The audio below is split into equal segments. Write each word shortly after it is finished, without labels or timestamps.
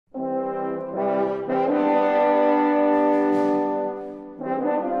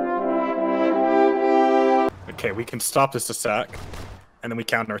Okay, we can stop this attack, and then we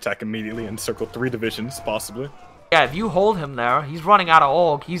counterattack immediately and circle 3 divisions, possibly. Yeah, if you hold him there, he's running out of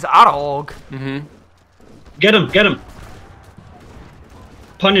org. He's out of org. Get him, get him.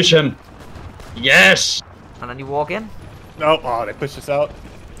 Punish him. Yes. And then you walk in. No, oh, they pushed us out.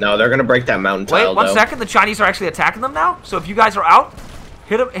 No, they're gonna break that mountain tile. Wait, one second. The Chinese are actually attacking them now. So if you guys are out,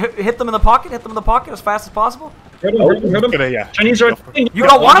 hit them in the pocket. Hit them in the pocket as fast as possible. Hit him. Yeah. Chinese are. You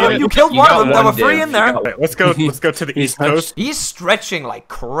got one of them. You killed one of them. There were 3 in there. Right, let's go to the east coast. He's stretching like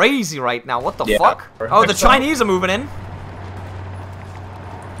crazy right now. What the fuck? Oh, the Chinese are moving in.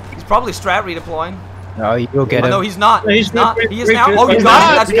 He's probably strat redeploying. No, you'll get him. No, he's not. He's not. good, He is great, now. good. Oh, you He's got it.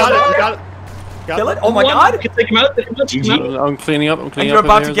 not. That's We got it. Kill it. Oh my god. Take him out. Take him out. I'm cleaning up. And you're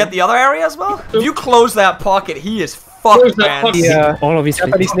about to get the other area as well? If you close that pocket, he is fucked, man. Yeah, All of his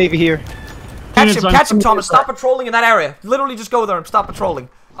Japanese Navy here. Catch him, Thomas. Stop patrolling in that area. Literally just go there and stop patrolling.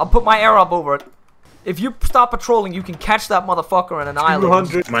 I'll put my air up over it. If you stop patrolling, you can catch that motherfucker and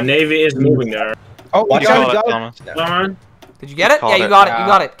annihilate him. My navy is moving there. Oh, you got it. Did you get it? Yeah, you got it. You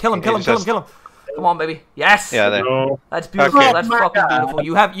got it. Kill him, kill him, kill him, kill him. Come on, baby. Yes. Yeah, there. That's beautiful. Okay. That's fucking beautiful.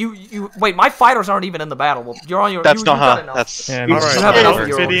 You have wait. My fighters aren't even in the battle. Well, you're on your. That's you not got her. enough. That's. All You right, have enough of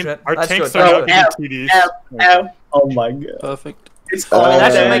your own shit. our That's tanks good. are That's not good. TDs. Oh my god. Perfect. I mean,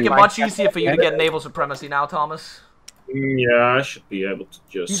 that should make it much easier for you to get naval supremacy now, Thomas. Yeah, I should be able to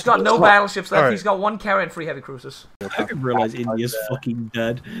just. He's got no battleships left. Right. He's got 1 carrier and 3 heavy cruisers. I didn't realize India's fucking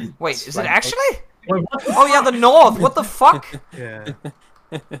dead. Wait, is it actually? Oh yeah, the north. What the fuck? Yeah.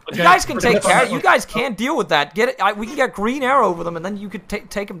 You guys can take care. You guys can't deal with that. Get it? We can get green air over them, and then you could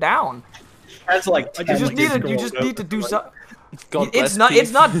take them down. That's like. You just need to do something. God It's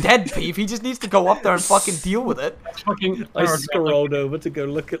bless not Keith. dead, Peef. He just needs to go up there and fucking deal with it. I scrolled over to go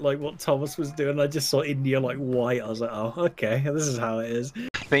look at like what Thomas was doing. I just saw India like white. I was like, oh, okay, this is how it is.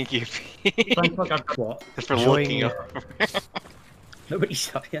 Thank you. What? Just for looking up. Nobody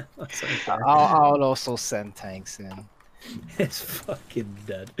shot you. That's okay. I'll also send tanks in. It's fucking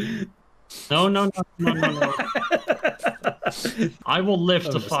dead. No. I will live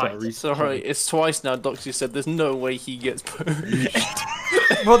to fight. Sorry, it's twice now. Doxy said there's no way he gets pushed.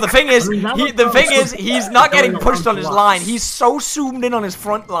 Well, the thing is, he's not getting pushed on his line. He's so zoomed in on his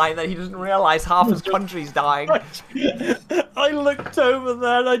front line that he doesn't realize half his country's dying. I looked over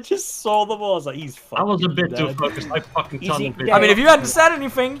there and I just saw them all. I was like, he's fucking I was a bit too dead. focused. I fucking tunneled I mean, if you hadn't said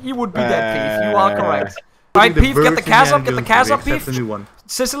anything, you would be dead, Peef. You are correct. Alright, Peef, get the Kaz up, get the Kaz up, Peef.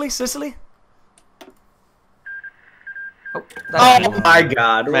 Sicily. Oh, Oh my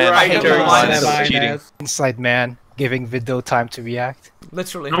god, Man, right I hate during Linus. That's cheating. Inside man, giving Vido time to react.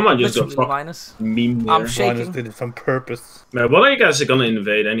 Literally, Someone just got literally, Linus. meme I'm there. shaking. Linus did it on purpose. Man, what are you guys gonna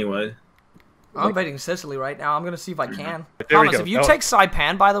invade anyway? I'm invading Sicily right now. I'm gonna see if I can. There we Thomas, go. if you take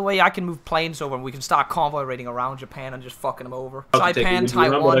Saipan, by the way, I can move planes over and we can start convoy raiding around Japan and just fucking them over. I'll take Saipan, Iwo Jima, but I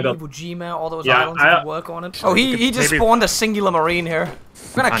Taiwan, got- Iwo Jima, all those Yeah, islands, we can work on it. Oh, he just maybe- spawned a singular marine here.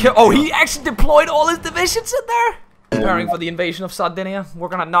 I'm gonna kill. Oh, he actually deployed all his divisions in there. Preparing for the invasion of Sardinia. We're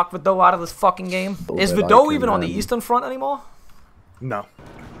gonna knock Vido out of this fucking game. Is Vido even on the eastern front anymore? No.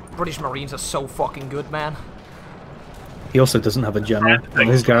 British Marines are so fucking good, man. He also doesn't have a general on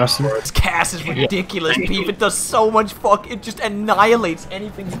his garrison. This cast is ridiculous, Peef. It does so much it just annihilates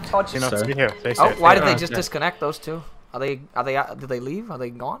anything he touches. You know, stay here. Stay Oh, safe. why Stay did they here. just disconnect those two? Did they leave? Are they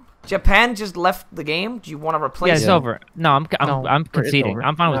gone? Japan just left the game. Do you want to replace Yeah, it's it? over. No, I'm conceding. over.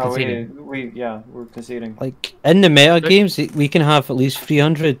 I'm fine with conceding. We're conceding. Like, in the meta games, we can have at least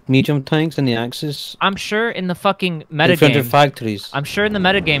 300 medium tanks in the Axis. I'm sure in the fucking meta 300 game, factories. I'm sure in the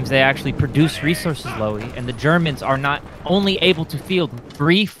meta games they actually produce resources, Loey, and the Germans are not only able to field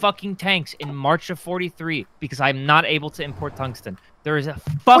 3 fucking tanks in March of '43 because I'm not able to import tungsten. There is a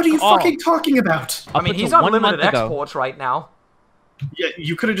fuck What are you all. fucking talking about? I mean, until he's on 1 limited month ago. exports right now. Yeah,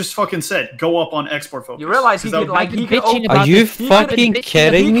 you could have just fucking said, go up on export focus. You realize he 'Cause that could would like make he it- could bitching open. about Are you this. fucking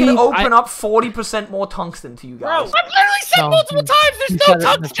kidding He me? could open up 40% more tungsten to you guys. I've literally said multiple times. There's no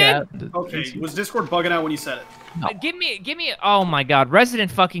tungsten. Okay, was Discord bugging out when you said it? Give me. Oh my God,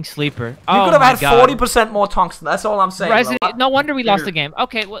 Resident fucking sleeper. You Oh could have my had God. 40% more tungsten. That's all I'm saying. Resident. No wonder we lost the game.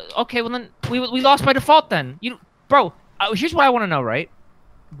 Okay, well then we lost by default then. Bro. Here's what I want to know, right?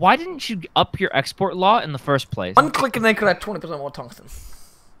 Why didn't you up your export law in the first place? One click and they could have 20% more tungsten.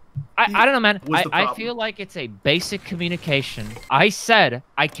 I don't know, man. Was the I problem. feel like it's a basic communication. I said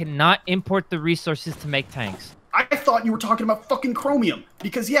I cannot import the resources to make tanks. I thought you were talking about fucking chromium.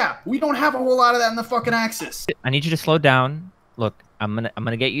 Because, yeah, we don't have a whole lot of that in the fucking Axis. I need you to slow down. Look, I'm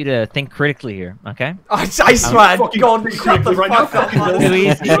gonna get you to think critically here, okay? I swear, Gordon, shut the fuck up, man. Too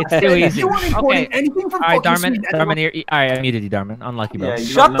easy. It's too easy. You weren't importing Okay. anything from All right, fucking Darman. Sweden. Darman, here. All right, I muted you, Darman. Unlucky, bro. Yeah, you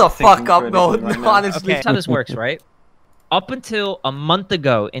Shut are the not fuck thinking up, critically Gordon. right now. Honestly. That's how this works, right? Up until a month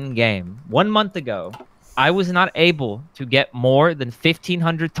ago in game, 1 month ago, I was not able to get more than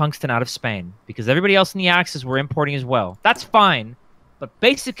 1,500 tungsten out of Spain because everybody else in the Axis were importing as well. That's fine, but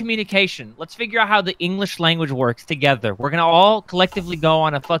basic communication. Let's figure out how the English language works together. We're gonna all collectively go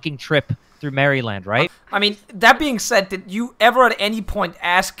on a fucking trip through Maryland, right? I mean, that being said, did you ever at any point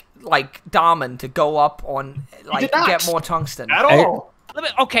ask, like, Damen to go up on, like, get more tungsten? At all.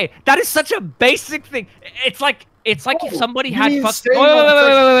 Okay, that is such a basic thing. It's like if somebody you had mean fuck. staying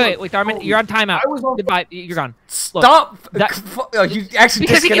Wait, Darman, you're on timeout. Goodbye, you're gone. Look, Stop! that- You actually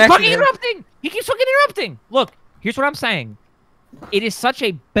because he keeps disconnected fucking him. interrupting. He keeps fucking interrupting. Look, here's what I'm saying. It is such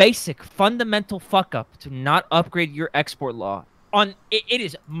a basic, fundamental fuck up to not upgrade your export law. It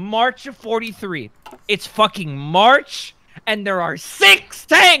is March of 43. It's fucking March, and there are 6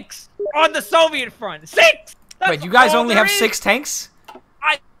 tanks on the Soviet front. 6. Wait, you guys only have 6 tanks?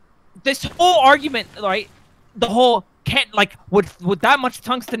 This whole argument, right? The whole would that much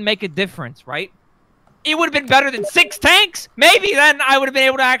tungsten make a difference, right? It would have been better than 6 tanks. Maybe then I would have been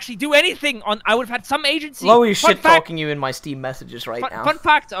able to actually do anything on. I would have had some agency. Loey shit talking you in my Steam messages right now. Fun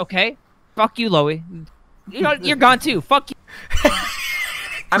fact, okay? Fuck you, Loey. You're gone too. Fuck you.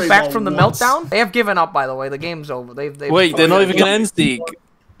 I'm back from the meltdown. They have given up, by the way. The game's over. Wait, they're not even gonna end Steak.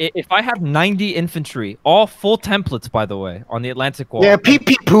 If I have 90 infantry, all full templates, by the way, on the Atlantic Wall. Yeah, pee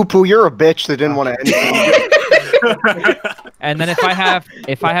pee poo poo. You're a bitch that didn't want to anything. And then if I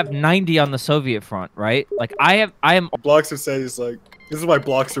have 90 on the Soviet front, right? Like I am. Bloxer said he's like, this is why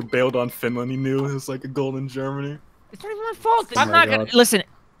Bloxer bailed on Finland. He knew it was like a goal in Germany. It's not even my fault. I'm not gonna listen.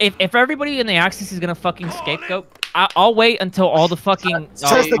 If everybody in the Axis is gonna fucking scapegoat, I'll wait until all the fucking.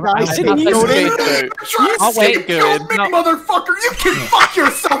 Says the guy I'll wait. Motherfucker, you can fuck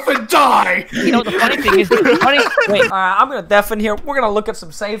yourself and die! You know the funny thing is, wait. Alright, I'm gonna deafen here. We're gonna look at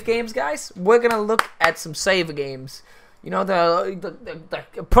some save games, guys. We're gonna look at some save games. You know,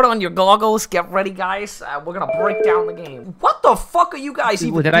 put on your goggles, get ready, guys. We're gonna break down the game. What the fuck are you guys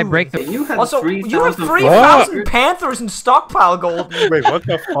even Did doing? I break the? You had Also, 3,000 you have 3,000 Panthers in stockpile gold. Wait, what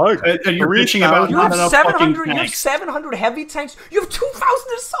the fuck? And you're bitching about You not have enough 700. fucking You have tanks. 700 heavy tanks. You have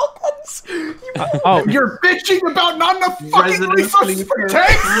 2,000 assault guns. Oh, You're bitching about not enough fucking Resident resources for Sleeper.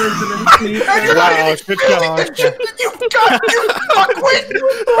 tanks! Resident Sleeper. And you're not Wow, even good using job. the shit that you've got, you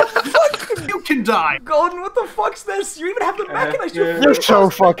fuckwit! You can die. Golden, what the fuck's this? You even have the mechanized. You're so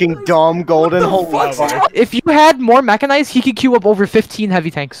fucking dumb, Golden. Holy fuck. If you had more mechanized, he could queue up over 15 heavy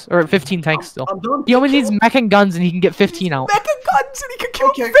tanks. Or 15 tanks still. I'm done. He only needs mech and guns and he can get 15 out. Mecha guns and he can kill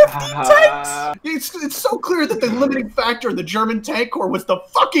Okay. 15 tanks. It's so clear that the limiting factor in the German tank corps was the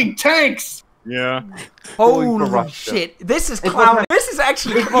fucking tanks! Yeah. Holy shit. This is was clown. my- This is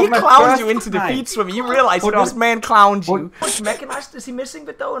actually, it was he my clowns first you into time. defeat swimming. You realize Hold this on. man clowned you. How much mechanized is he missing,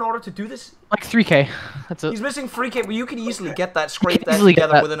 but though, in order to do this? Like 3k. That's it. He's missing 3K, but you can easily get that, scrape can that easily get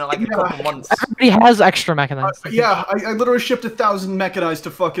together that. within like a couple months. Everybody has extra mechanized. Yeah, I literally shipped 1,000 mechanized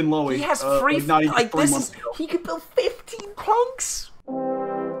to fucking Loey. He has like, free, not even like 3 this months is, ago. he could build 15 clunks.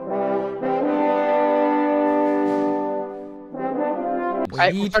 We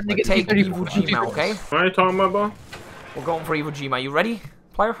Alright, need we're starting to to get take T-34. Iwo Jima, okay? What are you talking about? We're going for Iwo Jima. You ready,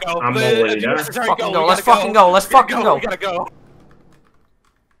 player? I'm already there. Let's fucking go. Let's fucking go. Let's fucking go.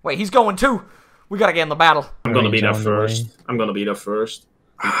 Wait, he's going too. We gotta get in the battle. I'm gonna be there Range on the first. I'm gonna be there first.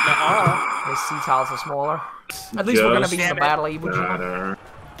 His sea tiles are smaller. At least we're gonna be in the battle, Iwo Jima. Better.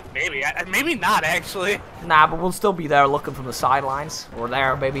 Maybe not actually. Nah, but we'll still be there looking from the sidelines. We're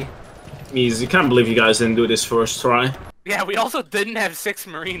there, baby. Easy. Can't believe you guys didn't do this first try. Yeah, we also didn't have 6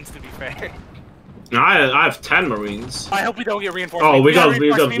 Marines to be fair. I have 10 Marines. I hope we don't get reinforcements. Oh, we got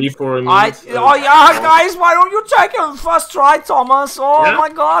reinforcements. V4 Oh yeah, guys, why don't you take it first try, Thomas? Oh Yeah. my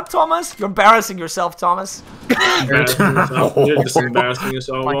God, Thomas, you're embarrassing yourself, Thomas. You're just embarrassing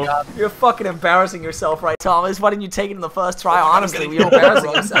yourself. Oh my God, you're fucking embarrassing yourself, right, Thomas? Why didn't you take it in the first try? Honestly, you're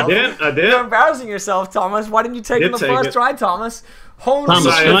embarrassing yourself. I did. You're embarrassing yourself, Thomas. Why didn't you take it in the Did first take it. try, Thomas? Holy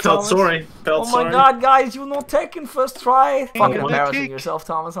Thomas, shit, I felt Thomas. sorry. Oh my God, guys, you're not taking first try. Fucking embarrassing yourself,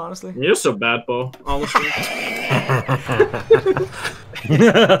 Thomas. Honestly. You're so bad, Bo. Honestly.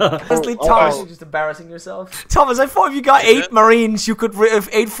 Honestly, Thomas, you're just embarrassing yourself. Thomas, I thought if you got 8 Marines, you could, if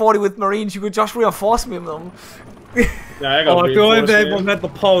 840 with Marines, you could just reinforce me with them. Yeah, I got Oh, if you only reinforced able here. had the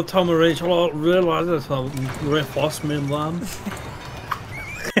power of Tom Rich, I'll realize that's how reinforcement them.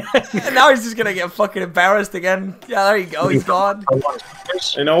 And now he's just gonna get fucking embarrassed again. Yeah, there you go. He's gone.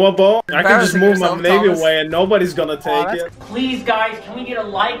 You know what, Bo? I can just Embarrassing move my yourself, navy Thomas. away and nobody's gonna take it. Please, guys, can we get a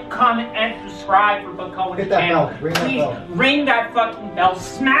like, comment, and subscribe for Bill Cohen's Hit that channel? bell. Ring that Please bell. ring that fucking bell.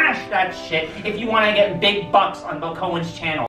 Smash that shit if you want to get big bucks on Bill Cohen's channel.